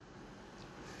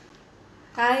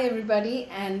Hi, everybody,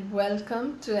 and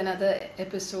welcome to another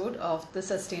episode of the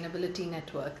Sustainability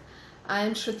Network.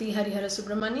 I'm Shruti Harihara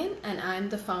Subramanian, and I'm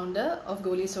the founder of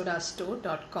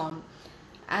golisodastore.com.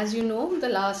 As you know, the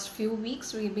last few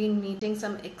weeks we've been meeting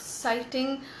some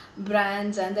exciting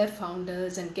brands and their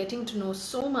founders and getting to know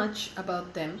so much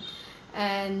about them.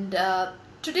 And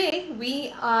today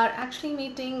we are actually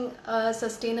meeting a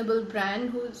sustainable brand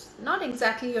who's not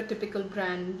exactly your typical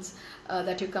brands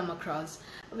that you come across.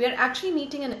 We are actually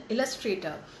meeting an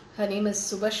illustrator. Her name is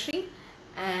Shubashree,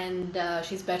 and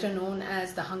she's better known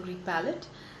as the Hungry Palette.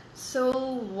 So,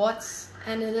 what's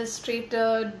an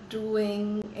illustrator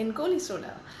doing in Koli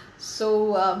Soda?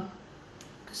 So,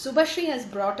 Subhashri has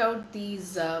brought out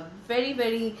these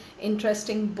very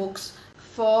interesting books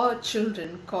for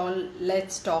children called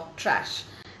Let's Talk Trash.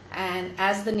 And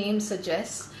as the name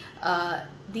suggests,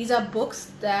 these are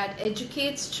books that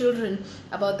educates children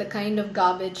about the kind of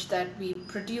garbage that we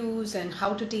produce and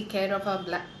how to take care of our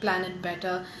planet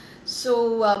better.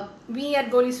 So we at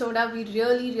Goli Soda, we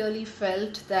really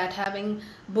felt that having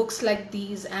books like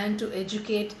these and to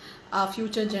educate our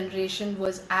future generation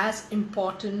was as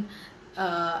important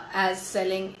as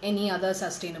selling any other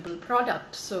sustainable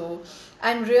product. So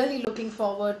I'm really looking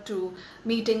forward to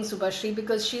meeting Subhashri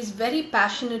because she's very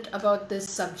passionate about this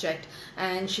subject,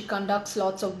 and she conducts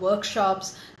lots of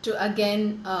workshops to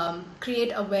again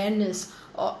create awareness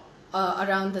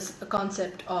around this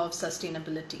concept of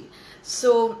sustainability.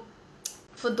 So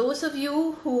for those of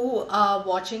you who are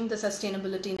watching the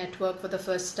Sustainability Network for the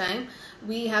first time,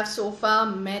 we have so far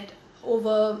met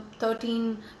over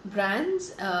 13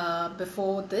 brands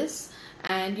before this,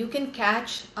 and you can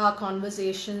catch our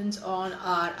conversations on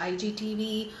our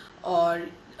IGTV or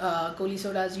Goli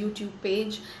Soda's YouTube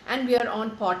page, and we are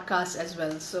on podcasts as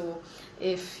well. So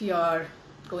if you're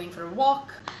going for a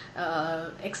walk,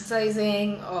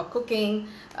 exercising or cooking,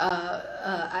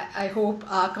 I hope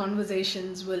our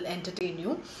conversations will entertain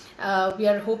you. We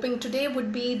are hoping today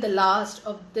would be the last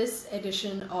of this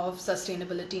edition of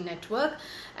Sustainability Network,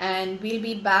 and we'll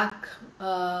be back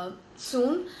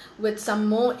soon with some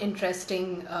more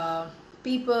interesting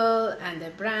people and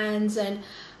their brands, and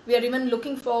we are even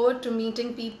looking forward to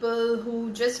meeting people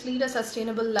who just lead a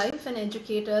sustainable life and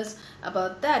educate us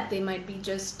about that. They might be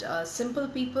just simple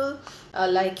people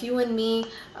like you and me,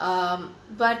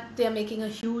 but they are making a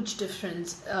huge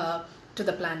difference to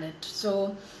the planet.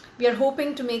 So we are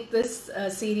hoping to make this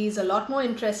series a lot more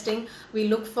interesting. We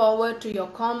look forward to your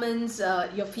comments,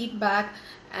 your feedback,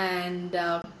 and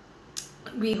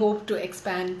we hope to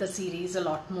expand the series a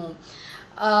lot more.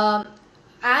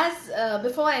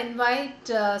 Before I invite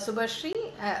Subhashri,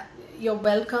 you're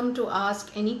welcome to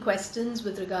ask any questions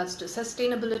with regards to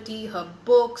sustainability, her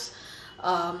books,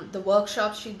 the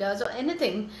workshops she does, or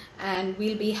anything, and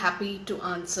we'll be happy to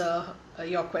answer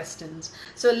your questions.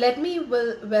 So let me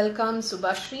welcome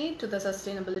Subhashri to the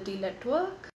Sustainability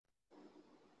Network.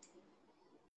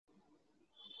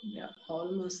 You're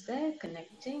almost there,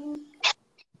 connecting.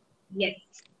 Yes.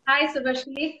 Hi,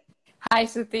 Subhashri. Hi,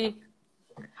 Shruti.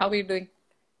 How are you doing?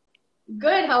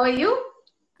 Good. How are you?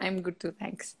 I'm good too,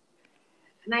 thanks.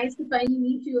 Nice to finally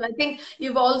meet you. I think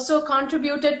you've also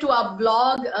contributed to our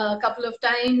blog a couple of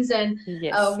times, and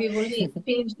Yes. we've only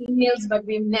exchanged emails, but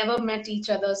we've never met each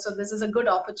other. So this is a good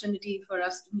opportunity for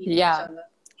us to meet each other.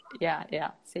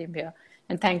 Yeah. Same here.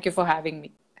 And thank you for having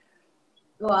me.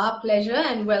 Oh, our pleasure,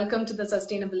 and welcome to the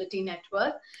Sustainability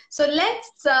Network. So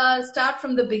let's start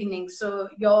from the beginning. So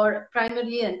you're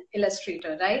primarily an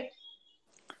illustrator, right?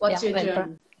 What's your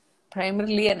journey?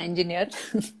 Primarily an engineer.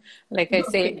 Like I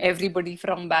say, everybody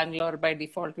from Bangalore, by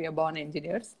default, we are born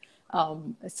engineers.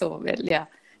 So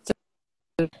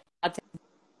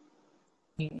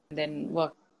then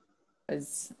work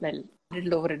as well, a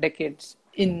little over a decade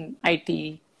in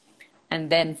IT, and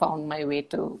then found my way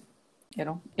to,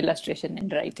 illustration and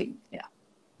writing. Yeah.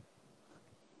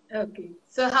 Okay.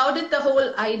 So how did the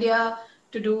whole idea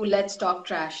to do Let's Talk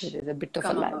Trash It is a bit of a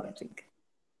come lie, about? I think.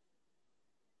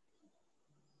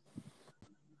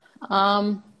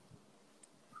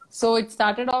 So it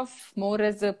started off more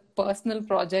as a personal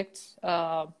project.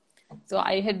 So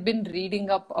I had been reading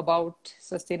up about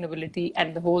sustainability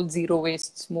and the whole zero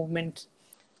waste movement,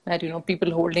 where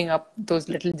people holding up those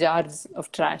little jars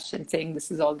of trash and saying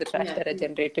this is all the trash that I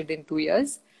generated in 2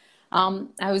 years.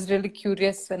 I was really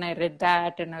curious when I read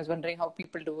that, and I was wondering how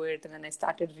people do it, and then I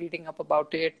started reading up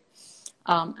about it.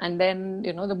 And then,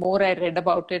 the more I read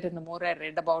about it and the more I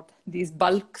read about these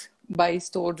bulk buy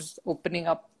stores opening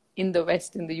up in the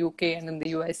West, in the UK and in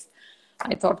the US,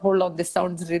 I thought, hold on, this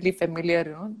sounds really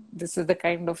familiar. This is the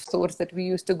kind of source that we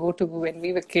used to go to when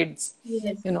we were kids.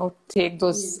 Yes. Take Yes.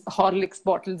 those Horlicks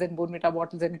bottles and Bonvita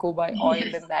bottles and go buy oil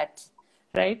Yes. and that,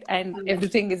 right? And Yes.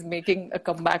 everything is making a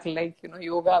comeback. Like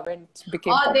yoga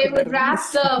became Or they popular would with wrap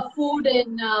this the food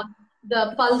in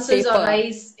the pulses or paper.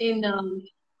 rice in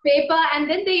paper, and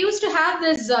then they used to have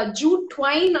this jute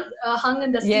twine hung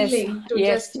in the Yes, ceiling to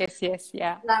yes, just yes, yes,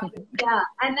 yeah. wrap it. Yeah,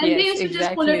 and then they Yes, used to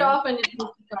just pull it exactly. off and it used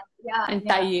to cut. Yeah, And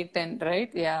tie yeah. it and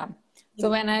right, yeah. So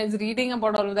Yes. when I was reading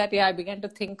about all of that, yeah, I began to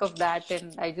think of that,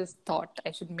 and I just thought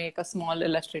I should make a small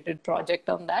illustrated project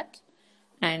on that.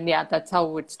 And yeah, that's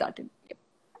how it started.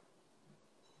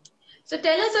 So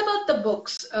tell us about the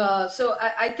books. So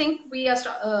I think we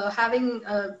are having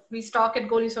we stock at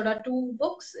Goli Soda two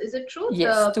books. Is it true?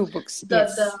 Yes, two books. The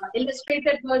Yes.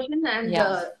 illustrated version and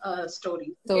Yeah. the story.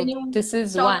 Can So you this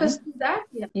is talk us one. through that?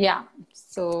 Yeah. Yeah.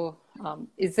 So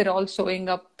is it all showing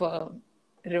up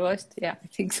reversed? Yeah, I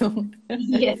think so.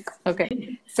 Yes.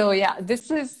 Okay. So yeah,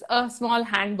 this is a small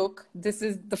handbook. This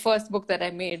is the first book that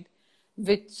I made,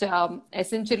 which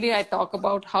essentially I talk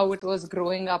about how it was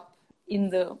growing up in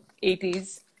the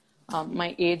 80s.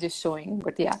 My age is showing,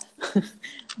 but yeah.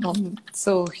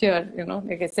 So here,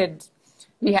 like I said,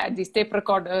 we had these tape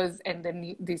recorders and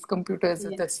then these computers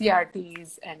with Yeah. the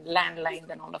CRTs and landlines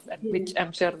and all of that, Yeah. which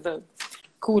I'm sure the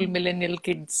cool millennial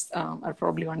kids are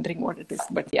probably wondering what it is.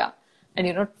 But yeah,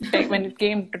 and when it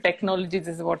came to technology,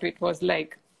 this is what it was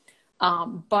like.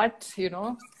 But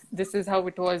this is how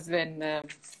it was when,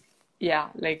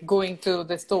 like going to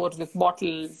the stores with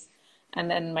bottles, and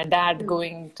then my dad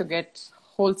going to get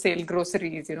wholesale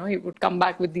groceries. He would come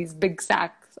back with these big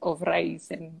sacks of rice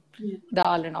and Yeah.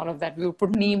 dal and all of that. We would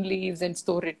put neem leaves and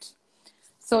store it.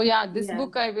 So yeah, this Yeah.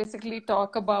 book I basically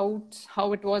talk about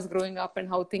how it was growing up and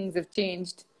how things have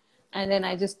changed. And then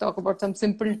I just talk about some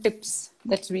simple tips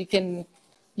that we can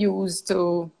use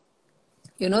to,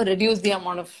 reduce the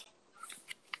amount of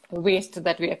waste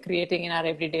that we are creating in our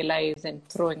everyday lives and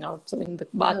throwing out. So in the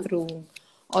bathroom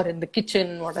or in the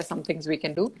kitchen, what are some things we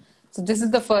can do? So this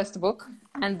is the first book.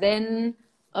 And then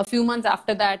a few months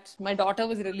after that, my daughter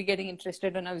was really getting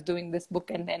interested when I was doing this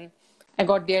book. And then I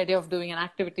got the idea of doing an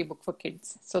activity book for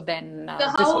kids. So then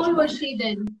So this how was old was born. she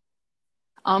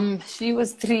then? She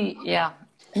was 3, yeah.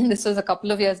 This was a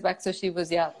couple of years back, so she was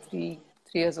 3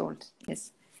 years old.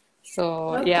 Yes.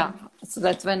 So Okay. yeah, so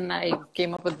that's when I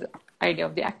came up with the idea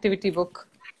of the activity book.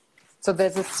 So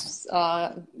there's this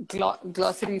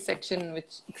glossary section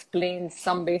which explains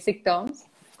some basic terms,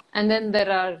 and then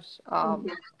there are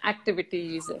Okay.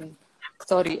 activities and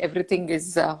sorry, everything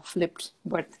is flipped,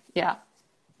 but yeah,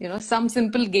 some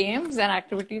simple games and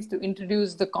activities to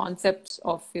introduce the concepts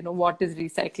of what is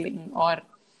recycling, or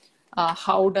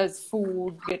how does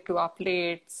food get to our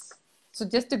plates. So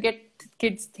just to get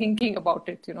kids thinking about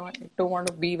it. I don't want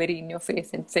to be very in your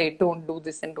face and say don't do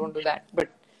this and don't do that, but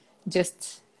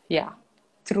just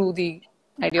through the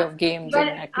idea of games But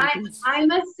and activities. I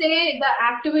must say the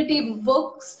activity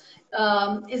books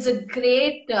is a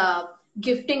great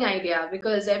gifting idea,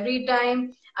 because every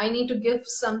time I need to gift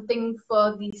something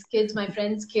for these kids, my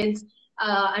friends' kids,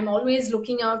 I'm always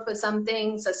looking out for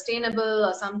something sustainable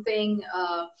or something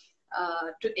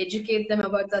to educate them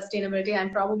about sustainability.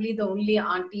 I'm probably the only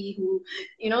auntie who,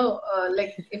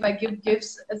 like if I give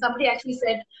gifts, somebody actually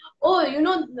said, "Oh,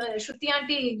 Shruti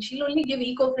auntie, she'll only give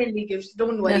eco-friendly gifts.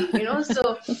 Don't worry."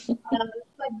 So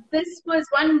but this was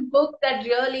one book that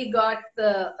really got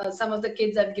some of the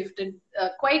kids I've gifted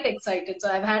quite excited. So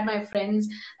I've had my friends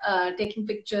taking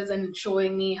pictures and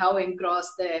showing me how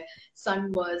engrossed their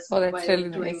son was Oh, that's while really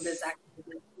doing this nice.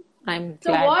 activity. I'm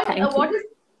So glad. Thank what you. is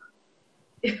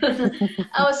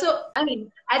so I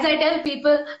mean, as I tell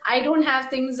people, I don't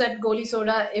have things at Goli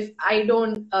Soda if I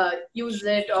don't use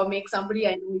it or make somebody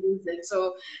I know use it.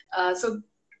 So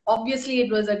obviously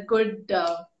it was a good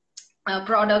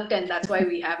product, and that's why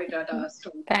we have it at our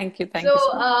store. Thank you. So Thank you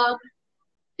so much.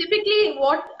 typically,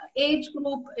 what age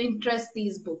group interests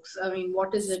these books? I mean,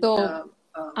 what is it? So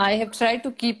I have tried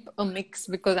to keep a mix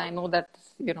because I know that,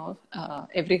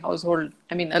 every household,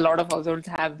 I mean, a lot of households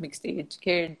have mixed age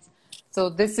kids. So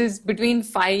this is between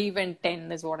 5 and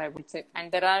 10 is what I would say.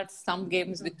 And there are some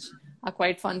games which are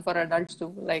quite fun for adults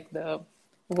too, like the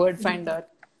word finder.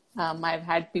 I've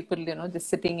had people, just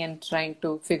sitting and trying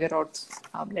to figure out,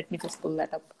 let me just pull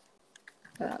that up.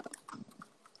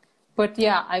 But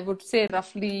yeah, I would say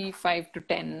roughly 5 to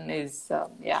 10 is,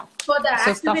 For the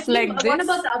So stuff activity, like what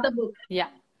about this, the other book? yeah.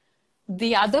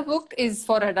 The other book is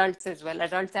for adults as well,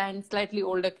 adults and slightly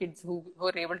older kids who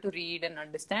are able to read and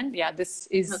understand. Yeah, this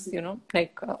is, Okay.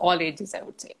 like all ages, I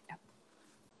would say. Yeah.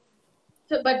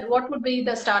 So, but what would be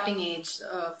the starting age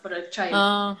for a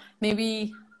child?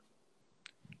 Maybe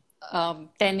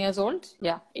 10 years old.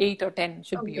 Yeah, 8 or 10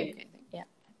 should be Okay. okay. I think. Yeah.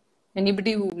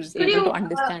 Anybody who's Could able to you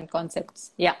understand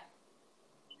concepts. Yeah.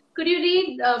 could you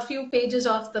read a few pages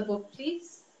of the book,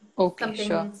 please? Okay, sure.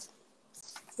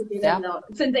 Something to give Yeah. them now.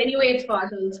 Since anyway it's for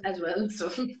adults as well. So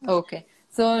Okay.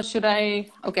 So should I?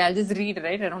 Okay, I'll just read,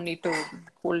 right? I don't need to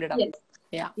hold it up. yes.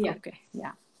 Yeah. Yeah. Okay.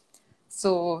 Yeah.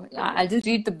 So I'll just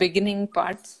read the beginning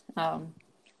parts.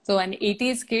 So an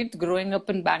 80s kid growing up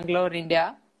in Bangalore,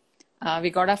 India. We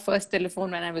got our first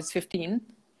telephone when I was 15.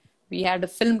 We had a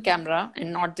film camera,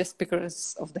 and not just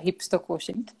because of the hipster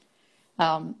quotient.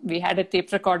 We had a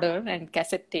tape recorder and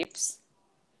cassette tapes,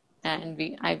 and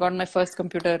I got my first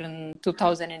computer in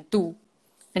 2002,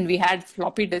 and we had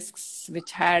floppy disks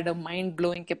which had a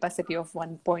mind-blowing capacity of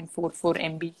 1.44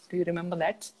 MB. Do you remember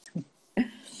that?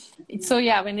 So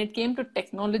yeah, when it came to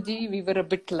technology, we were a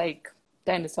bit like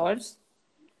dinosaurs,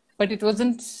 but it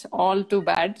wasn't all too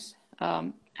bad.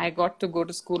 I got to go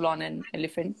to school on an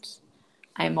elephant.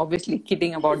 I'm obviously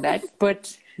kidding about that,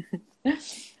 but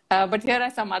but here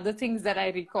are some other things that I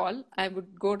recall. I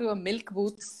would go to a milk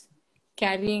booth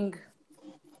carrying,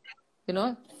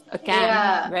 a can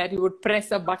Yeah. where you would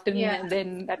press a button Yeah. and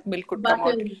then that milk would come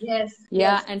out. Button. Yes. Yeah,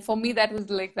 Yes. and for me, that was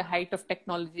like the height of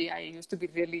technology. I used to be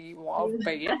really wowed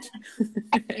by it.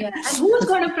 Yeah. And who's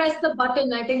going to press the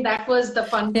button? I think that was the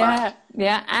fun part. Yeah,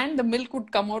 yeah, and the milk would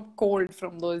come out cold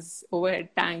from those overhead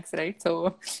tanks, right? So,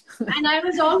 And I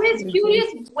was always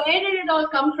curious, where did it all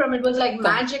come from? It was like come,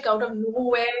 magic out of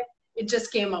nowhere. It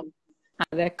just came out.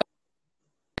 there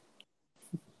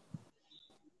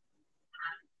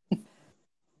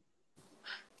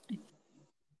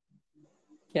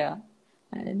Yeah.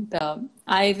 And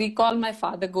I recall my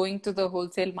father going to the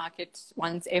wholesale markets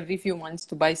once every few months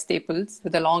to buy staples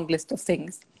with a long list of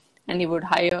things. And he would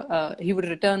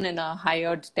return in a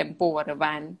hired tempo or a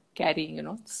van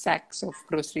carrying, sacks of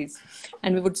groceries.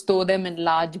 And we would store them in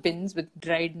large bins with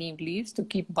dried neem leaves to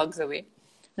keep bugs away.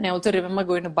 And I also remember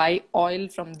going to buy oil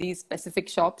from these specific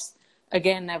shops.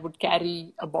 Again, I would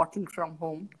carry a bottle from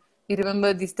home. You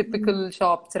remember these typical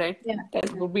shops, right? Yeah.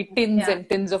 There would be tins Yeah. and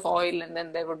tins of oil, and then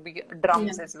there would be Yeah.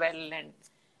 drums as well. And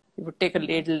you would take a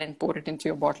ladle and pour it into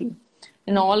your bottle.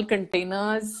 And all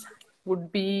containers would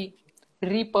be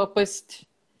repurposed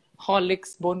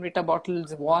Horlicks, Bonvita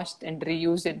bottles, washed and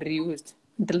reused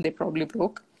until they probably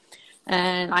broke.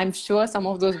 And I'm sure some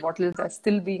of those bottles are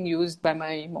still being used by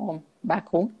my mom back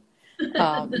home.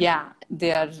 Yeah,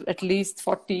 they are at least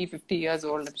 40, 50 years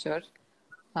old, I'm sure.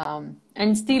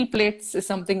 And steel plates is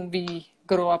something we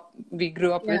grew up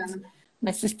Yeah. with.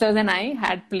 My sisters and I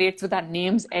had plates with our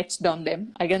names etched on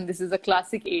them. Again, this is a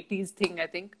classic 80s thing, I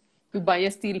think. You buy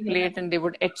a steel plate and they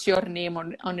would etch your name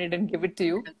on it and give it to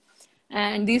you.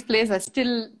 And these plates are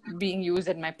still being used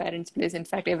at my parents' place. In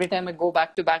fact, every time I go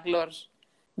back to Bangalore,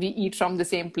 we eat from the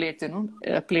same plate,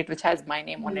 a plate which has my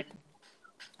name on it.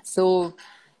 So,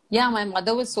 yeah, my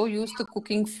mother was so used to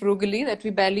cooking frugally that we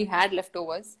barely had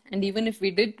leftovers. And even if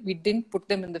we did, we didn't put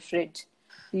them in the fridge.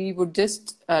 We would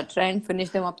just try and finish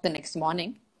them up the next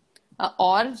morning.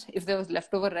 Or if there was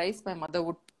leftover rice, my mother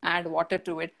would add water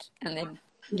to it and then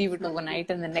leave it overnight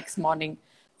and the next morning.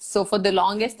 So for the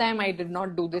longest time, I did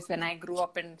not do this. When I grew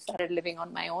up and started living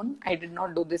on my own, I did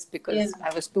not do this because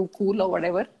I was too cool or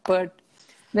whatever. But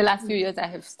the last few years, I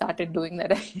have started doing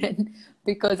that again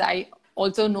because I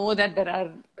also know that there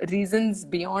are reasons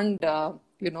beyond,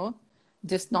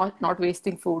 just not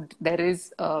wasting food. There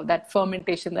is that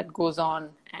fermentation that goes on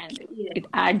and it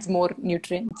adds more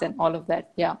nutrients and all of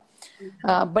that. Yeah.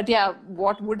 But yeah,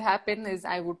 what would happen is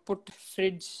I would put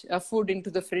food into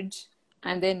the fridge,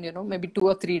 and then maybe 2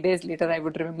 or 3 days later I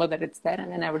would remember that it's there,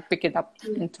 and then I would pick it up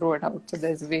and throw it out. So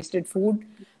there's wasted food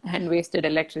and wasted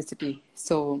electricity.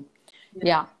 So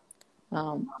yeah.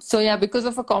 Because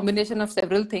of a combination of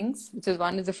several things, which is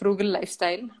one is a frugal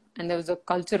lifestyle, and there was a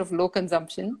culture of low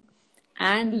consumption,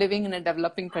 and living in a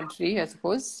developing country, I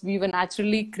suppose, we were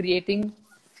naturally creating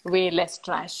way less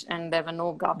trash, and there were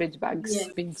no garbage bags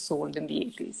being sold in the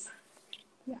 80s.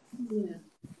 Yeah.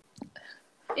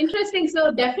 Interesting.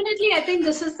 So definitely, I think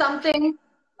this is something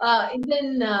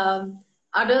Indian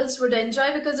adults would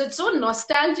enjoy because it's so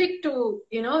nostalgic to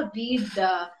read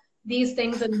these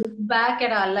things and look back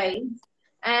at our lives.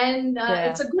 And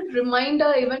it's a good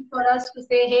reminder even for us to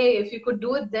say, hey, if you could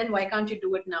do it then, why can't you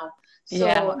do it now? So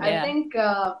I think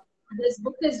this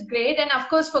book is great. And of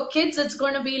course, for kids, it's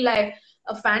going to be like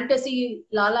a fantasy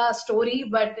Lala story,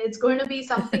 but it's going to be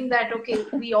something that, okay,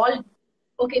 we all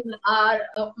okay, our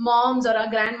moms or our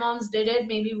grandmoms did it,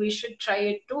 maybe we should try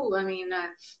it too. I mean,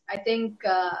 I think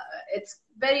it's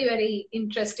very, very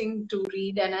interesting to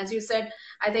read. And as you said,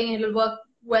 I think it'll work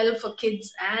well for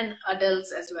kids and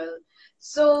adults as well.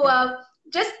 So, Yeah.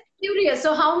 just curious,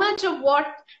 so how much of what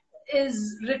is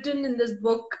written in this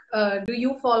book do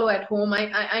you follow at home?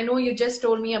 I know you just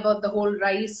told me about the whole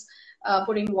rice,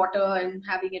 putting water and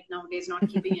having it nowadays, not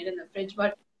keeping it in the fridge,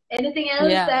 but anything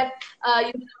else Yeah. that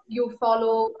you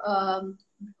follow,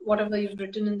 whatever you've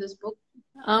written in this book?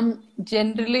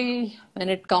 Generally, when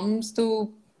it comes to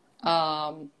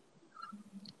um,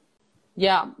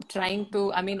 yeah, trying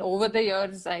to, I mean, over the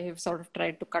years, I have sort of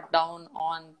tried to cut down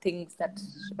on things that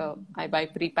I buy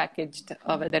prepackaged,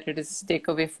 whether it is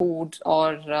takeaway food or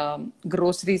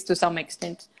groceries to some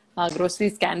extent.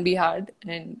 Groceries can be hard,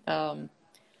 and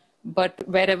but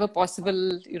wherever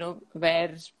possible,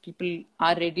 where people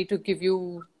are ready to give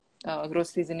you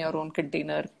groceries in your own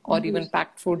container or even Use.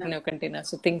 packed food in Yeah. your container.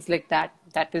 So things like that,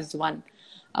 that is one.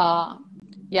 Uh,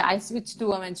 yeah, I switched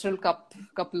to a menstrual cup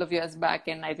a couple of years back,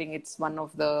 and I think it's one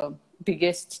of the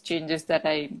biggest changes that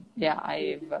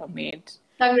I've made.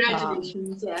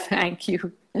 Congratulations. Yeah. Thank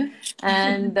you.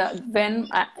 And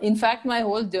in fact, my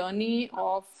whole journey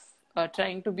of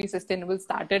trying to be sustainable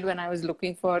started when I was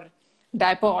looking for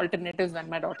diaper alternatives when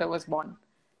my daughter was born.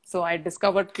 So I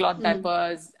discovered cloth Mm.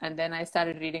 diapers, and then I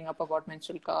started reading up about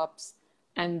menstrual cups.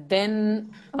 And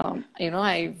then,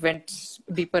 I went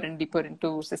deeper and deeper into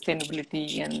sustainability,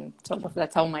 and sort of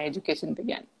that's how my education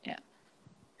began. Yeah.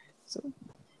 So,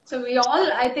 So we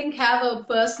all, I think, have a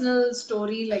personal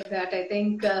story like that. I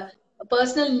think a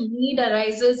personal need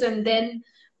arises, and then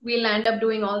we'll end up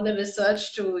doing all the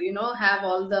research to, have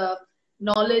all the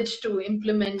knowledge to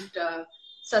implement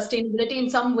sustainability in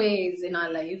some ways in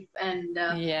our life. And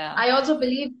yeah, I also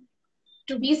believe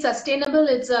to be sustainable,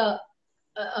 it's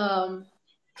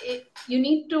you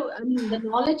need to, I mean, the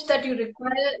knowledge that you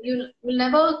require, you will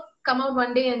never come out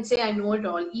one day and say, I know it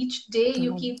all. Each day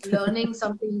you keep learning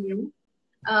something new,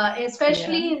 yeah,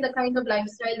 especially in the kind of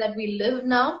lifestyle that we live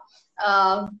now.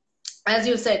 Uh, as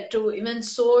you said, to even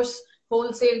source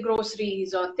wholesale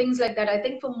groceries or things like that. I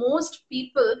think for most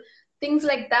people, things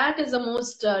like that is the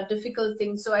most difficult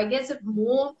thing. So I guess if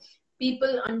more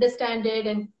people understand it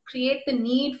and create the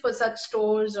need for such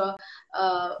stores or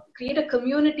create a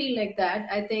community like that,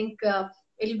 I think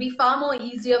it'll be far more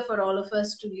easier for all of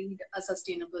us to lead a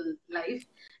sustainable life.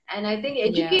 And I think yeah,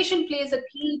 education plays a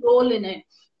key role in it.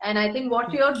 And I think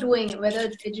what you're doing, whether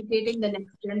it's educating the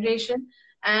next generation,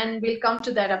 and we'll come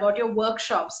to that about your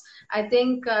workshops. I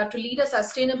think to lead a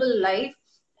sustainable life,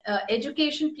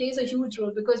 education plays a huge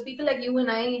role because people like you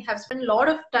and I have spent a lot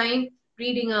of time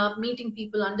reading up, meeting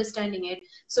people, understanding it.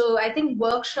 So I think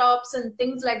workshops and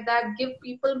things like that give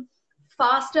people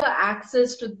faster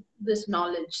access to this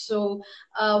knowledge. So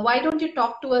why don't you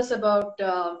talk to us about,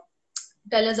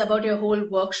 tell us about your whole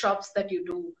workshops that you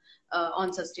do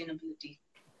on sustainability?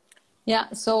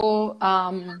 yeah. So,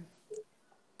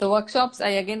 the workshops I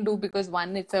again do because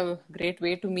one, it's a great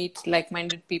way to meet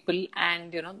like-minded people,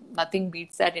 and nothing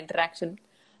beats that interaction.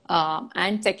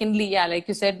 And secondly, yeah, like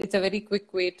you said, it's a very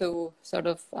quick way to sort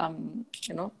of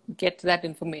get that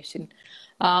information.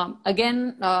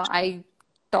 Again, I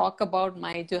talk about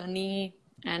my journey,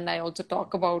 and I also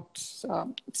talk about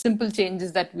simple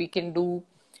changes that we can do.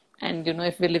 And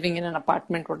if we're living in an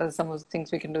apartment, what are some of the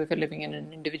things we can do? If you're living in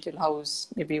an individual house,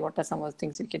 maybe what are some of the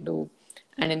things you can do?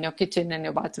 And in your kitchen and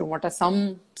your bathroom, what are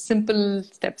some simple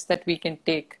steps that we can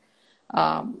take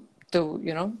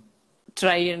to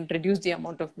try and reduce the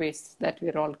amount of waste that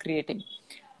we're all creating?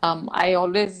 I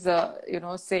always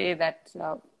say that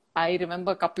I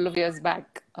remember a couple of years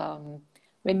back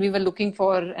when we were looking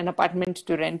for an apartment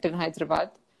to rent in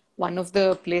Hyderabad. One of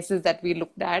the places that we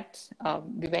looked at,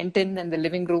 we went in, and the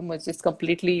living room was just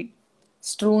completely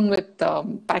strewn with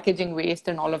packaging waste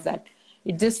and all of that.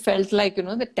 It just felt like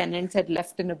the tenants had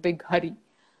left in a big hurry.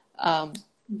 Um,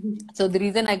 so the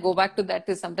reason I go back to that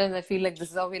is sometimes I feel like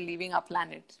this is how we're leaving our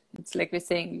planet. It's like we're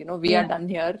saying, we are Yeah. done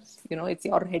here. It's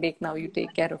your headache now. You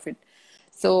take care of it.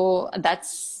 So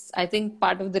that's, I think,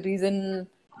 part of the reason,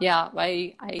 yeah,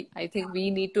 why I think we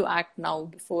need to act now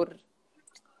before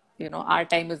our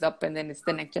time is up, and then it's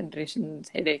the next generation's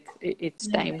headache. It's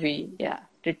time we, yeah,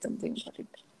 did something about it.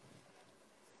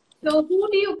 So who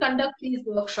do you conduct these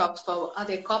workshops for? Are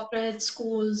they corporate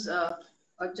schools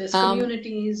or just Um,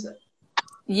 communities?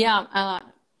 yeah,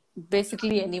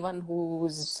 basically anyone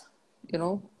who's,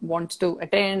 wants to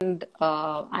attend.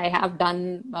 I have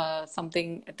done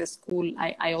something at a school.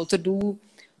 I also do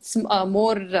some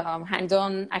more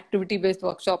hands-on activity-based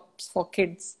workshops for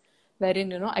kids,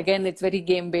 wherein, again, it's very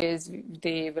game based.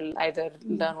 They will either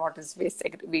learn what is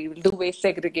we will do waste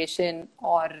segregation,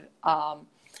 or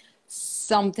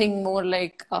something more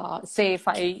like, say, if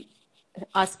I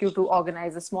ask you to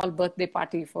organize a small birthday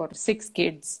party for 6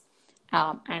 kids,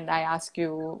 and I ask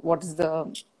you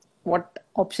what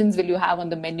options will you have on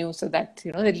the menu so that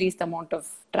the least amount of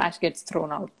trash gets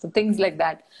thrown out. So things like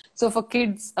that. So for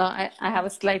kids, I have a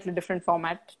slightly different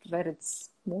format where it's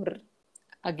more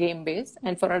a game based,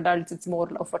 and for adults it's more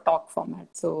of a talk format.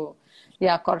 So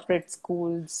yeah, corporate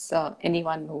schools,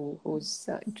 anyone who's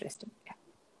interested. Yeah.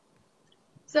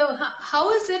 So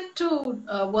how is it to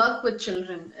work with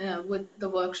children with the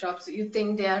workshops? You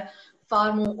think they are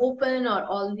far more open, or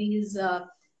all these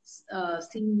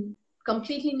seem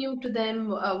completely new to them?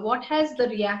 What has the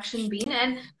reaction been?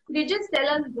 And could you just tell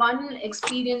us one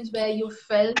experience where you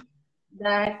felt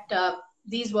that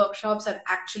these workshops have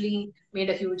actually made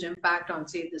a huge impact on,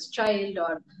 say, this child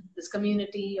or this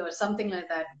community or something like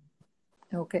that?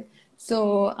 Okay.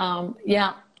 So,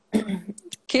 yeah,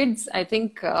 kids, I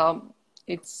think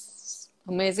it's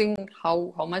amazing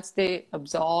how much they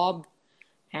absorb,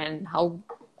 and how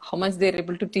much they're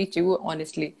able to teach you,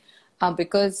 honestly.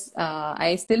 Because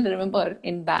I still remember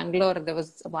in Bangalore, there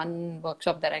was one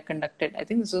workshop that I conducted. I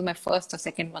think this was my first or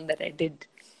second one that I did.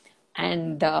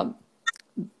 And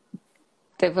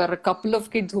there were a couple of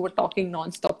kids who were talking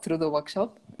nonstop through the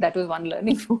workshop. That was one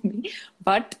learning for me.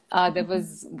 But there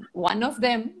was one of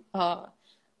them,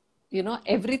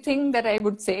 everything that I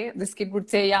would say, this kid would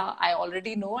say, yeah, I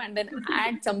already know, and then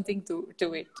add something to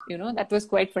it. That was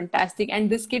quite fantastic. And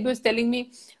this kid was telling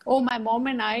me, oh, my mom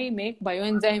and I make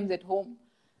bioenzymes at home.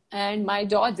 And my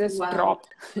jaw just dropped.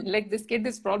 Like, this kid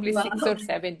is probably 6 or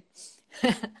 7.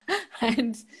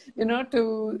 And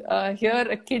to hear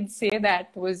a kid say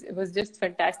that was just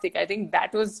fantastic. I think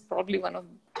that was probably one of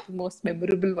the most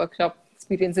memorable workshop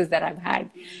experiences that I've had.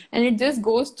 And it just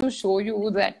goes to show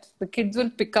you that the kids will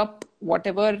pick up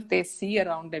whatever they see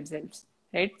around themselves,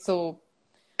 right? So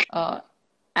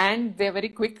and they're very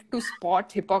quick to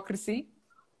spot hypocrisy,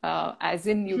 as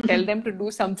in, you tell them to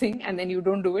do something and then you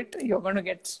don't do it, you're going to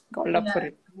get called up for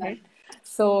it, right?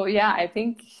 So yeah, I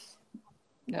think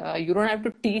you don't have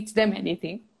to teach them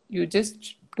anything. You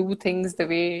just do things the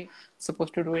way you're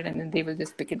supposed to do it, and then they will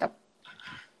just pick it up.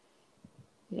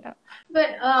 Yeah. But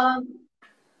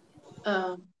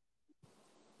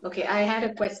okay, I had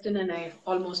a question and I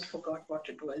almost forgot what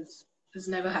it was. This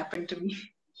never happened to me.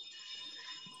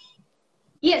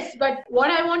 Yes, but what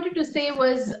I wanted to say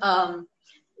was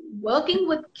working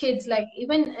with kids, like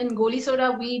even in Goli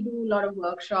Soda, we do a lot of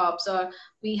workshops, or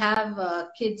we have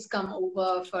kids come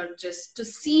over for just to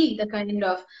see the kind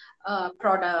of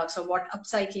products or what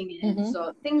upcycling is,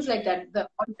 or things like that, the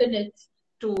alternates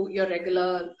to your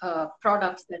regular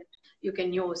products that you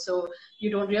can use. So you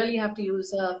don't really have to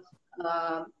use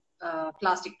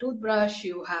plastic toothbrush.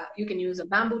 You can use a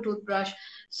bamboo toothbrush.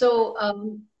 So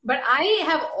but I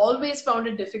have always found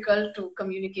it difficult to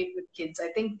communicate with kids.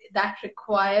 I think that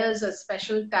requires a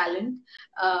special talent.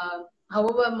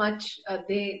 However much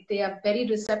they are very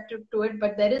receptive to it,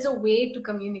 but there is a way to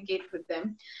communicate with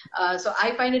them. So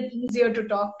I find it easier to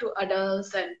talk to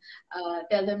adults and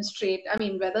tell them straight. I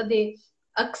mean, whether they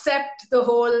accept the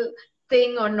whole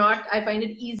thing or not, I find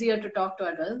it easier to talk to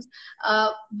adults.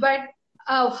 But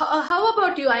how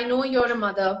about you? I know you're a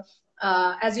mother.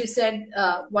 As you said,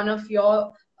 one of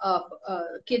your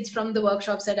kids from the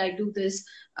workshop said, I do this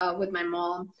with my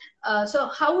mom.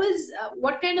 So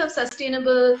what kind of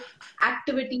sustainable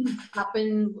activities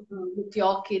happen with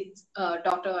your kids'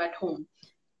 daughter at home?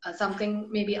 Something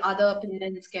maybe other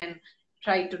parents can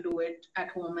try to do it at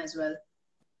home as well.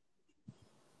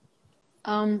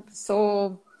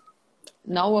 So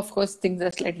now, of course, things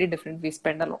are slightly different. We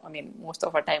spend most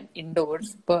of our time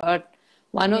indoors, but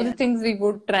one of the things we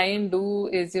would try and do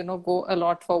is, go a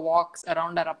lot for walks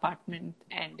around our apartment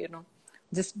and,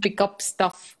 just pick up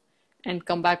stuff and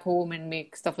come back home and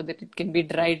make stuff with it. It can be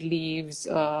dried leaves,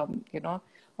 or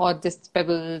just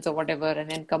pebbles or whatever,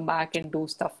 and then come back and do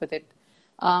stuff with it.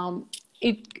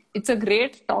 It's a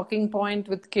great talking point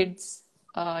with kids,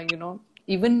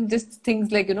 even just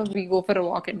things like, we go for a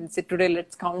walk and say, today,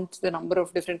 let's count the number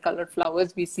of different colored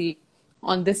flowers we see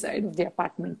on this side of the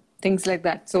apartment, things like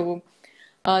that. So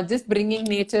just bringing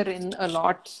nature in a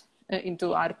lot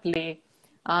into our play.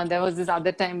 There was this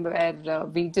other time where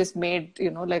we just made,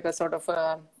 like a sort of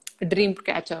a dream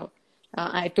catcher.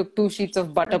 I took 2 sheets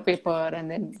of butter paper and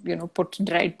then, put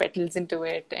dried petals into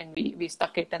it, and we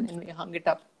stuck it and then we hung it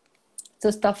up. So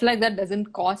stuff like that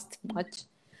doesn't cost much.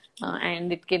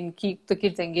 And it can keep the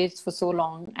kids engaged for so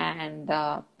long. And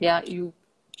you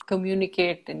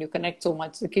communicate and you connect so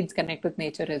much. The kids connect with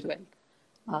nature as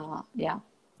well. Yeah,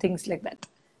 things like that.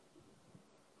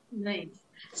 Nice.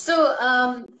 So,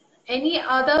 any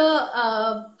other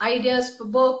ideas for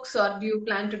books, or do you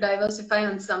plan to diversify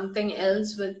on something else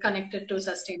with connected to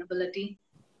sustainability?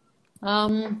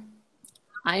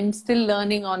 I'm still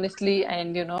learning, honestly,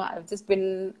 and I've just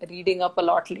been reading up a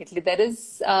lot lately. There is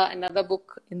another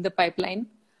book in the pipeline,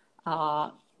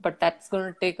 but that's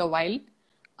going to take a while.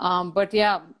 But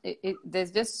yeah,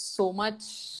 there's just so much,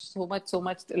 so much, so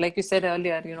much. Like you said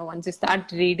earlier, once you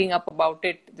start reading up about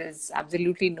it, there's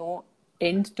absolutely no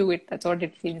end to it. That's what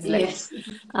it feels like. Yes.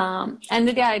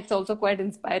 Yeah, it's also quite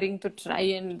inspiring to try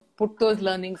and put those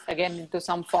learnings again into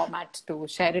some format to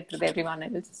share it with everyone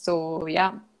else. So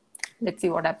yeah, let's see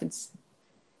what happens.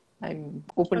 I'm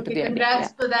open to Okay, the idea. congrats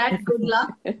Yeah. for that. Good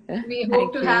luck. We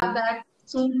hope Thank to have you. that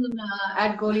soon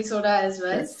at Goli Soda as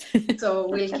well. Yes. So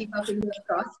we'll keep our fingers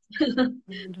crossed. So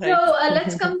Right.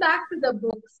 let's come back to the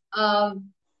books. Uh,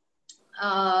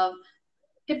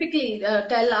 Typically,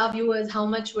 tell our viewers how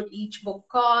much would each book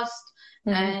cost,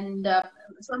 Mhm. and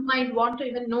some might want to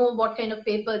even know what kind of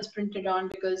paper it's printed on,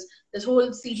 because this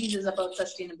whole series is about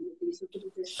sustainability. So could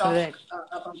you just talk Right.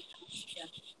 about that?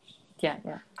 Yeah.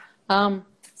 Yeah.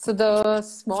 So the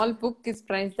small book is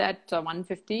priced at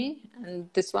 150, and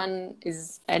this one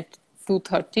is at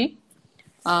 230.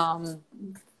 Um,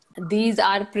 these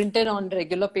are printed on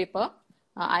regular paper.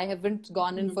 I haven't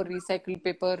gone in for recycled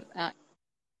paper,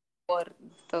 or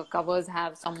the covers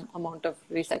have some amount of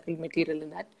recycled material in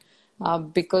that.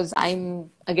 Because I'm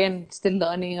again still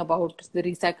learning about the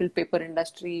recycled paper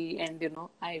industry, and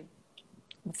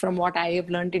from what I have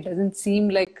learned, it doesn't seem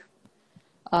like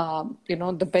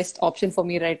the best option for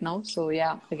me right now. So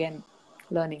yeah, again,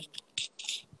 learning.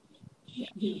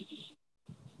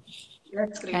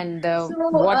 That's great. And So,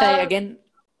 what I again,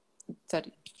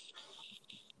 sorry.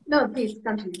 no, please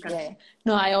continue, Yeah. continue.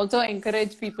 No, I also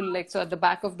encourage people, like, so at the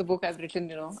back of the book I've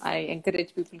written, I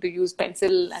encourage people to use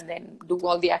pencil and then do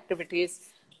all the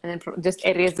activities and then just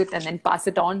erase it and then pass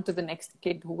it on to the next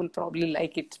kid who will probably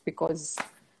like it, because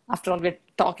after all, we're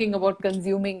talking about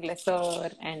consuming lesser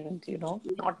and,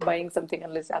 not buying something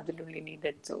unless absolutely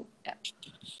needed. So, yeah.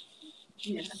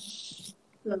 Yeah,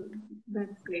 so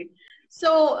that's great.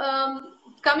 So,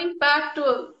 coming back to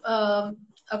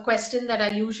a question that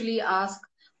I usually ask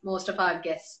most of our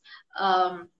guests.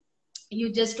 Um,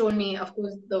 you just told me, of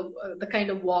course, the kind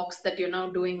of walks that you're now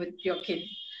doing with your kid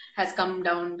has come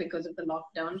down because of the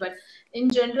lockdown. But in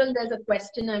general, there's a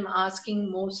question I'm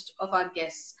asking most of our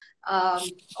guests.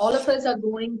 All of us are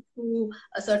going through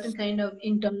a certain kind of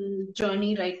internal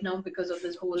journey right now because of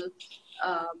this whole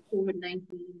COVID-19,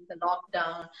 the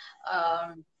lockdown.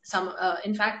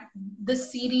 In fact,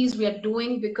 this series we are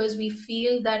doing because we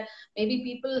feel that maybe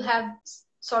people have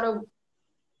sort of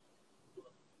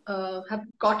have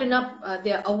gotten up,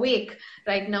 they're awake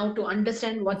right now to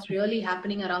understand what's really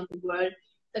happening around the world,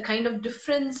 the kind of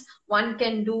difference one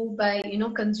can do by,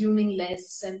 consuming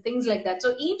less and things like that.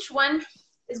 So each one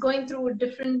is going through a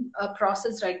different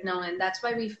process right now. And that's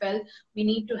why we felt we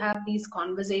need to have these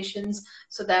conversations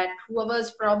so that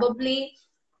whoever's probably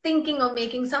thinking of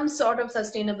making some sort of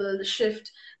sustainable shift,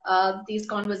 these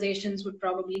conversations would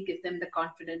probably give them the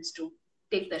confidence to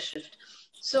take the shift.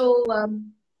 So,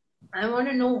 I want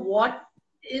to know what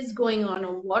is going on,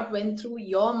 or what went through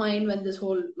your mind when this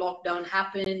whole lockdown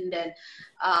happened, and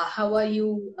how are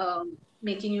you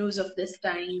making use of this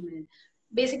time, and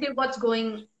basically what's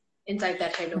going inside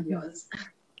that head of yours.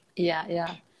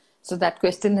 Yeah. So that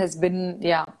question has been,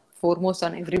 foremost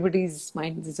on everybody's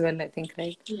minds as well, I think,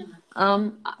 right? Yeah.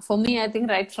 For me, I think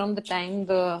right from the time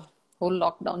the whole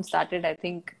lockdown started, I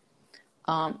think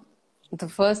the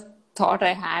first thought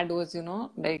I had was,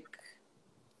 like,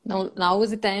 now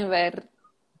is a time where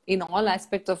in all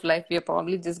aspects of life, we are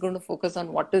probably just going to focus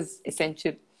on what is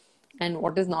essential, and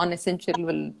what is non-essential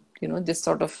will, just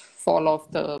sort of fall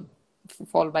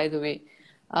by the way.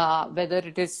 Whether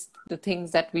it is the things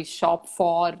that we shop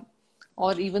for,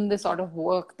 or even the sort of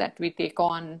work that we take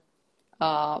on,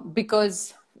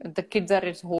 because the kids are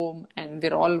at home and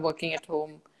we're all working at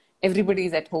home.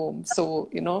 Everybody's at home. So,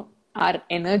 our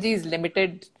energy is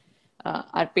limited,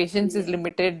 our patience is Yes.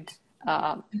 limited,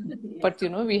 Yes. but,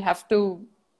 we have to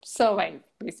survive,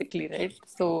 basically, right?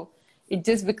 So it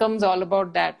just becomes all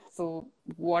about that. So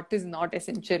what is not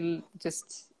essential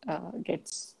just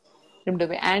gets trimmed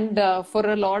away. And for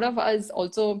a lot of us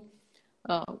also,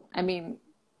 I mean,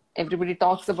 everybody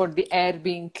talks about the air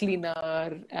being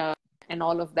cleaner and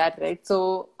all of that, right?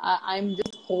 So I'm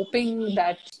just hoping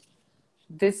that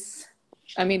this,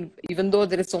 I mean, even though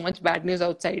there is so much bad news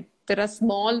outside, there are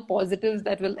small positives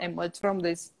that will emerge from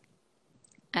this.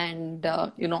 and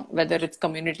whether it's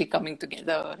community coming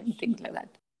together and things like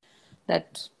that.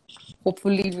 That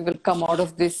hopefully we will come out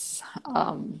of this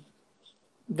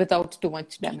without too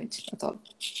much damage. That's all.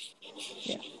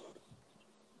 Yeah.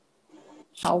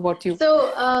 How about you?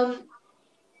 So,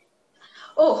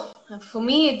 oh, for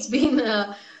me, it's been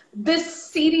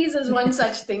this series is one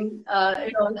such thing.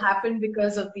 It all happened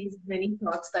because of these many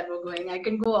thoughts that were going. I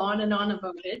can go on and on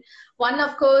about it. One,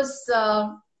 of course,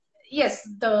 yes,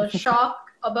 the shock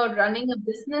about running a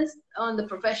business on the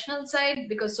professional side,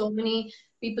 because so many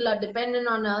people are dependent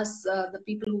on us, the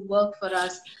people who work for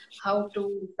us, how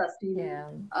to sustain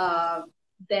them,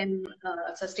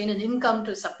 sustain an income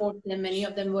to support them. Many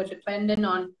of them were dependent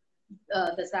on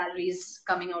the salaries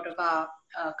coming out of our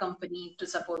company to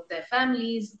support their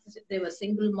families. They were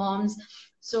single moms.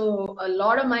 So a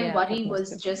lot of my worry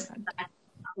was just that,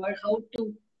 about how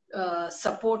to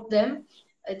support them.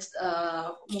 It's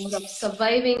more of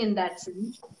surviving in that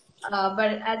sense.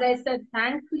 But as I said,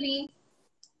 thankfully,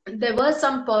 there were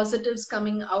some positives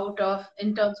coming out of,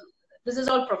 in terms of, this is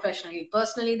all professionally.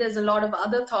 Personally, there's a lot of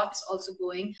other thoughts also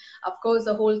going. Of course,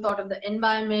 the whole thought of the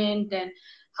environment and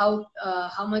how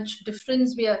much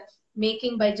difference we are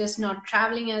making by just not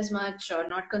traveling as much or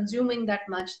not consuming that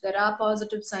much. There are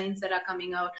positive signs that are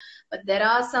coming out, but there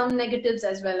are some negatives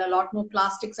as well. A lot more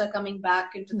plastics are coming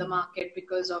back into the market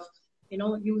because of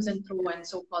use and throw and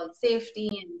so-called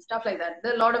safety and stuff like that.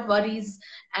 There are a lot of worries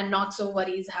and not so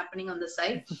worries happening on the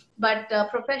side. But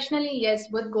professionally, yes,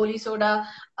 with Goli Soda,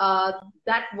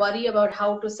 that worry about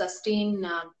how to sustain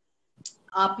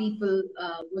our people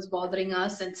was bothering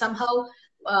us, and somehow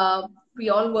we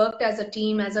all worked as a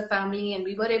team, as a family, and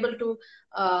we were able to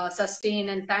sustain,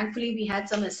 and thankfully we had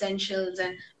some essentials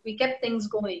and we kept things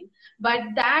going. But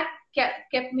that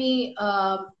kept me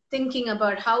thinking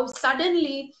about how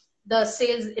suddenly the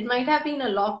sales, it might have been a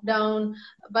lockdown,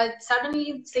 but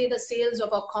suddenly, say, the sales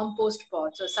of our compost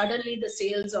pots, or suddenly the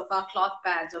sales of our cloth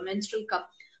pads or menstrual cup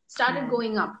started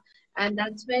going up. And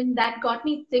that's when that got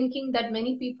me thinking that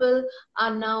many people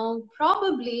are now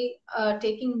probably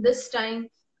taking this time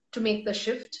to make the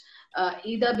shift,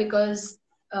 either because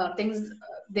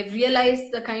they've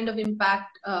realized the kind of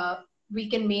impact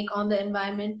we can make on the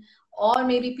environment, or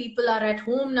maybe people are at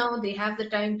home now, they have the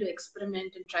time to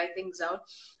experiment and try things out.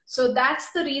 So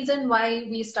that's the reason why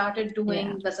we started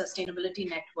doing the Sustainability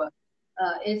Network.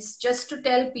 It's just to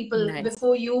tell people,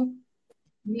 before you,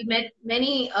 we met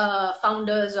many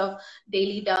founders of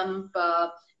Daily Dump,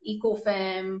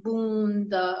 EcoFem,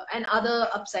 Boon, and other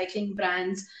upcycling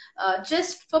brands,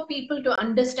 just for people to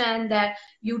understand that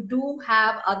you do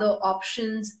have other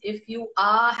options if you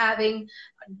are having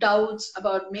doubts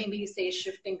about maybe, say,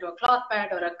 shifting to a cloth pad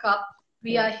or a cup.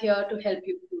 We are here to help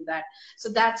you do that. So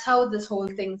that's how this whole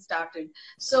thing started.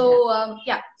 So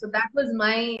so that was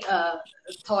my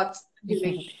thoughts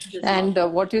during this. And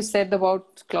what you said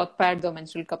about cloth pads or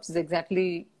menstrual cups is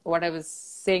exactly what I was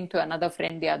saying to another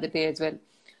friend the other day as well.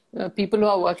 People who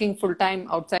are working full time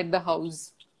outside the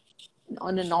house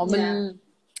on a normal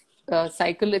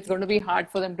cycle, it's going to be hard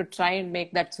for them to try and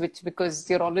make that switch, because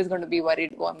you're always going to be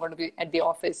worried, oh, I'm going to be at the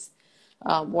office.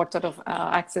 What sort of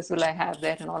access will I have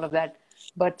there and all of that.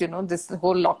 But, this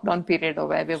whole lockdown period or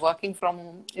where we're working from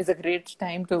home is a great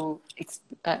time to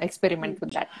experiment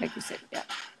with that, like you said. Yeah.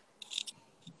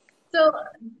 So,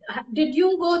 did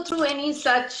you go through any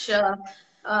such,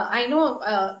 I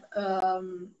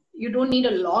know you don't need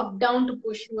a lockdown to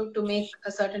push you to make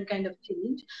a certain kind of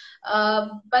change,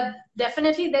 but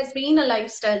definitely there's been a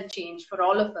lifestyle change for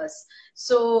all of us.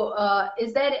 So,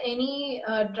 is there any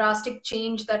drastic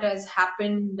change that has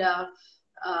happened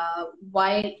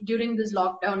while during this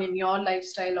lockdown in your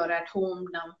lifestyle or at home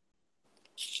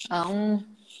now?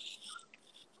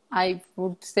 I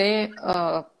would say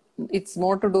it's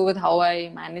more to do with how I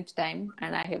manage time,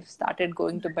 and I have started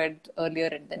going to bed earlier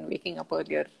and then waking up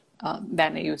earlier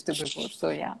than I used to before. So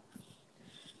yeah,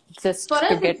 just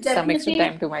to get some extra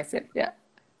time to myself. Yeah.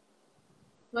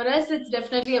 For us, it's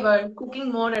definitely about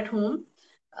cooking more at home.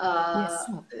 Yes.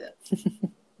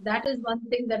 That is one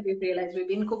thing that we've realized. We've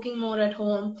been cooking more at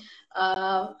home,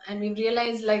 and we've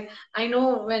realized, like, I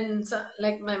know when,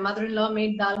 like, my mother-in-law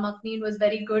made dal makhni, it was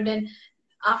very good, and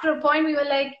after a point we were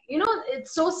like,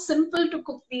 it's so simple to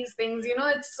cook these things.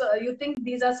 It's you think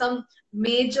these are some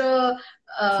major,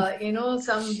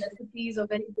 some recipes are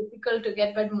very difficult to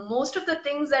get, but most of the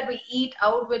things that we eat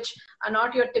out, which are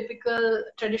not your typical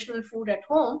traditional food at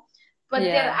home, but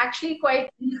they're actually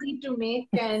quite easy to make.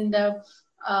 And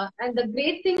the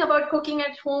great thing about cooking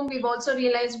at home, we've also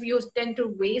realized you tend to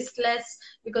waste less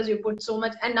because you put so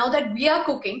much. And now that we are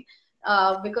cooking,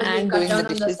 because we've cut down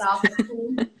on the staff at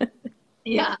home,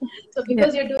 Yeah. So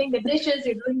because you're doing the dishes,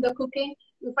 you're doing the cooking,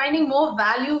 you're finding more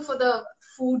value for the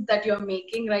food that you're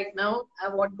making right now,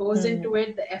 what goes into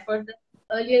it, the effort.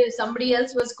 Earlier, if somebody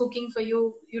else was cooking for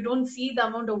you, you don't see the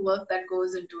amount of work that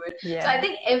goes into it. So I Yeah,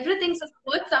 think everything, so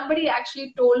what somebody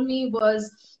actually told me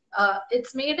was,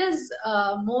 it's made us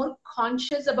more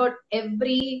conscious about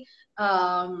every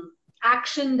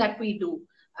action that we do.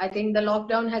 I think the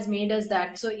lockdown has made us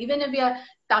that. So even if we are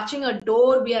touching a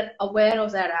door, we are aware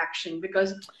of that action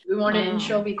because we want to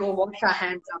ensure we go wash our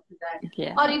hands after that.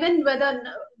 Or yeah. even whether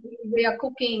we are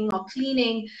cooking or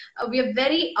cleaning, we are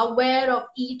very aware of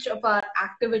each of our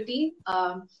activity.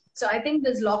 So I think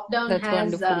this lockdown That's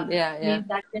has wonderful. Yeah, yeah. made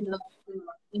that kind of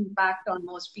impact on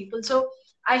most people. So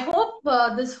I hope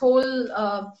this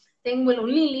whole thing will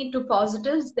only lead to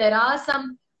positives. There are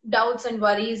some doubts and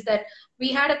worries that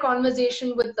we had a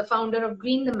conversation with the founder of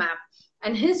Green the Map,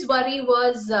 and his worry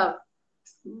was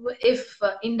if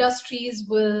industries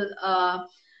will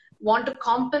want to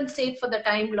compensate for the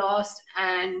time lost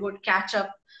and would catch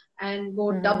up and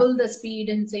go double the speed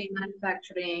in, say,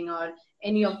 manufacturing or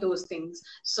any of those things.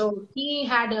 So he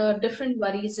had a different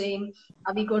worry saying,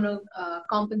 are we going to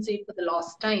compensate for the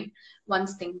lost time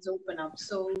once things open up?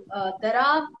 So there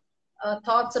are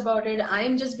thoughts about it.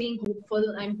 I'm just being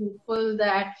hopeful. I'm hopeful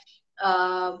that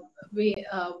uh, we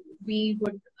uh, we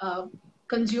would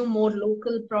consume more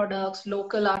local products,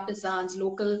 local artisans,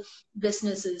 local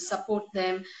businesses, support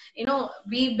them. You know,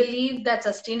 we believe that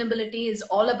sustainability is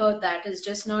all about that. It's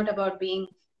just not about being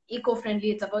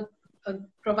eco-friendly. It's about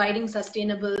providing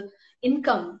sustainable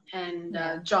income and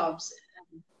Yeah. jobs.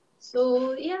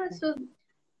 So yeah, so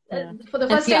Yeah. for the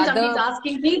And first the time, somebody's other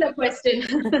asking me the question.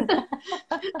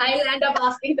 I'll end up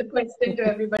asking the question to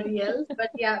everybody else.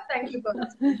 But yeah, thank you for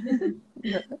asking.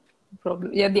 no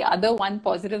problem. Yeah, the other one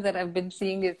positive that I've been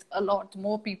seeing is a lot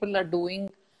more people are doing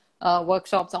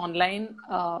workshops online,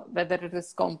 whether it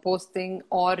is composting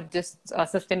or just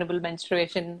sustainable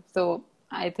menstruation. So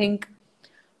I think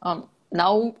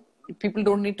now people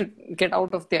don't need to get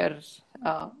out of their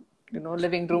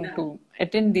living room Yeah. to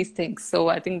attend these things. So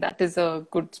I think that is a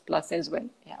good plus as well.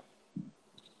 Yeah.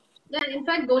 Yeah, in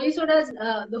fact, Goli Soda's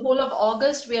the whole of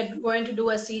August, we are going to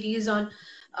do a series on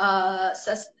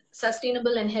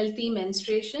sustainable and healthy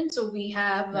menstruation. So we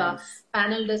have Nice.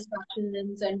 panel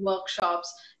discussions and workshops.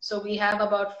 So we have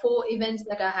about 4 events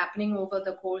that are happening over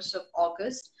the course of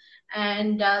August.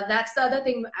 And that's the other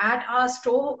thing. At our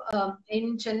store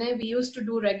in Chennai, we used to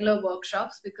do regular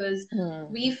workshops because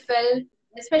we felt,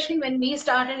 especially when we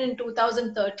started in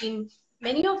 2013,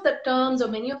 many of the terms or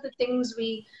many of the things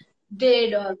we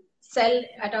did sell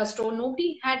at our store,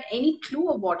 nobody had any clue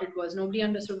of what it was. Nobody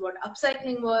understood what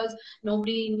upcycling was.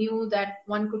 Nobody knew that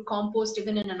one could compost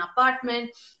even in an apartment.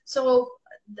 So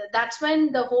that's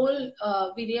when the whole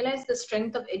we realized the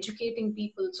strength of educating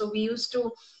people. So we used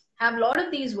to have a lot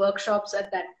of these workshops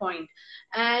at that point.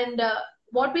 And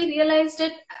what we realized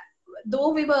it, though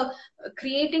we were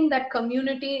creating that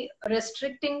community,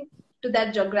 restricting to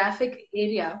that geographic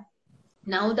area,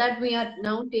 now that we are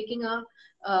now taking our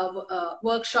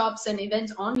workshops and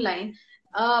events online,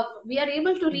 we are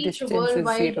able to reach a Distance is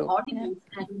worldwide zero. Yeah. audience.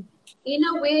 And in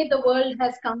a way, the world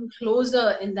has come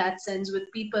closer in that sense with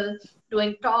people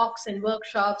doing talks and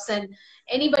workshops, and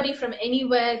anybody from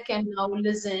anywhere can now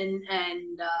listen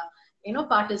and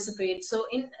participate. So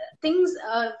in things,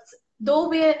 though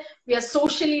we are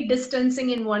socially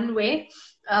distancing in one way,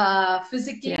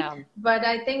 physically, Yeah. but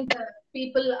I think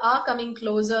people are coming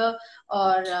closer,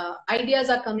 or ideas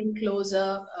are coming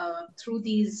closer through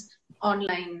these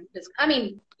online. I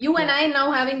mean, you and Yeah. I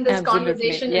now having this Absolutely.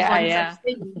 conversation is Yeah. one such Yeah.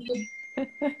 thing.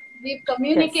 We've Yes.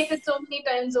 communicated so many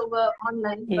times over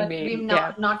online, but Email. we've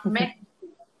Yeah. not met.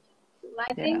 So I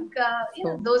Yeah. think, yeah,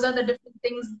 So. those are the different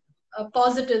things,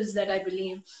 positives that I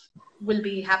believe will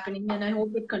be happening, and I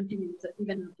hope it continues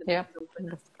even after Yeah. things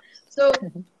open up. Fingers So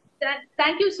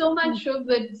thank you so much, Shub.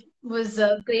 It was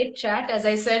a great chat. As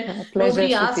I said, Pleasure,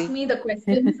 nobody asked Shruti. me the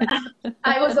questions.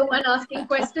 I was the one asking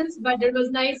questions, but it was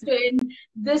nice to end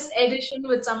this edition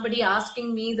with somebody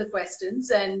asking me the questions,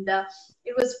 and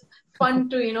it was fun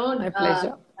to My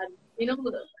pleasure. you know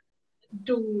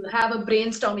to have a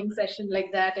brainstorming session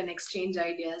like that and exchange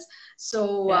ideas.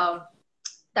 So Yeah.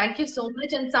 thank you so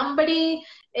much. And somebody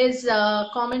is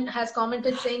has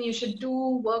commented saying you should do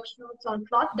workshops on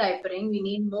cloth diapering. We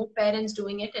need more parents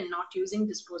doing it and not using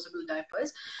disposable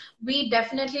diapers. We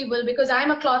definitely will, because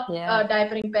I'm a cloth Yeah.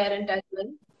 diapering parent as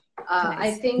well. I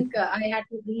Nice. think I had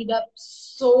to read up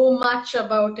so much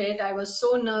about it. I was so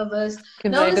nervous.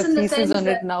 Can write Nervous a in the thesis sense on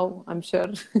that it now, I'm sure.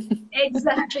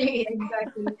 exactly,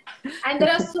 exactly. And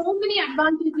there are so many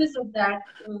advantages of that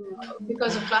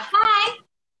because of cloth. Hi.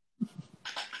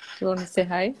 You want to say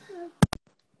hi?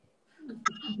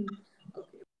 Okay.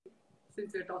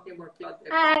 Since we're talking about cloth.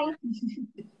 Hi.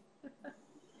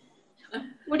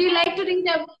 Would you like to read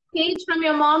a page from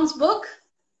your mom's book?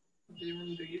 Do you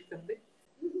want to read something?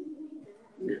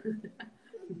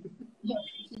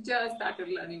 She just started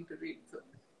learning to read. So.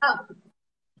 Oh.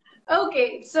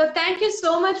 Okay, so thank you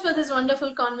so much for this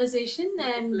wonderful conversation,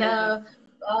 and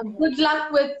good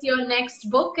luck with your next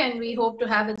book, and we hope to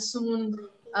have it soon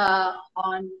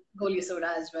on Goli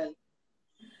Soda as well.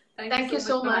 Thank you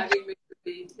so much. For having me.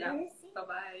 Yeah.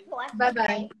 Bye-bye.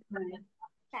 Bye-bye.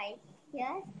 Bye.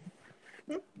 Yes.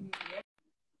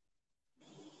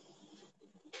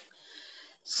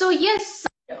 So yes,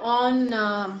 on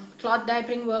cloth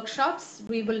diapering workshops,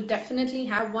 we will definitely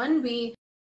have one. We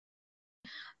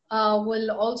I'll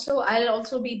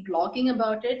also be blogging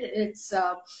about it. It's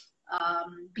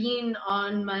been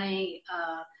on my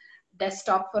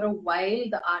desktop for a while,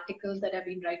 the articles that I've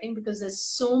been writing, because there's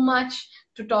so much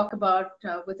to talk about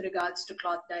with regards to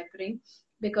cloth diapering,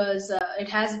 because it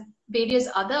has various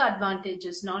other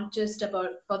advantages, not just about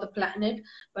for the planet,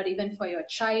 but even for your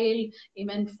child,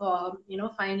 even for,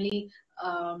 finally,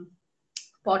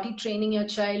 potty training your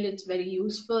child. It's very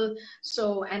useful.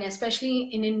 So, and especially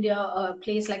in India, a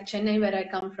place like Chennai, where I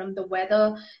come from, the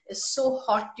weather is so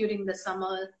hot during the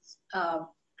summer.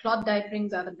 Cloth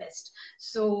diaperings are the best.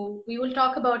 So we will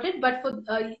talk about it. But for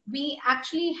we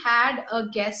actually had a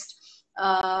guest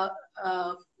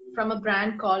from a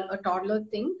brand called A Toddler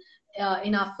Thing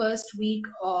in our first week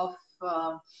of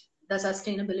the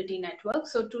Sustainability Network.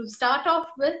 So to start off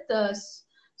with,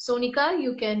 Sonika,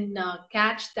 you can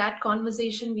catch that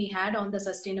conversation we had on the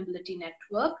Sustainability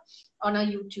Network on our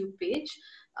YouTube page.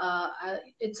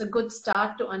 It's a good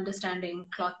start to understanding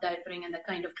cloth diapering and the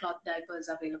kind of cloth diapers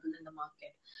available in the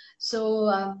market.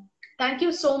 So thank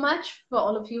you so much for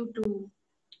all of you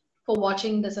for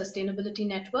watching the Sustainability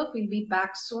Network. We'll be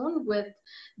back soon with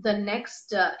the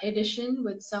next edition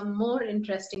with some more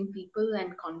interesting people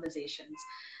and conversations.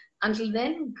 Until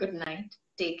then, good night.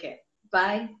 Take care.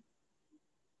 Bye.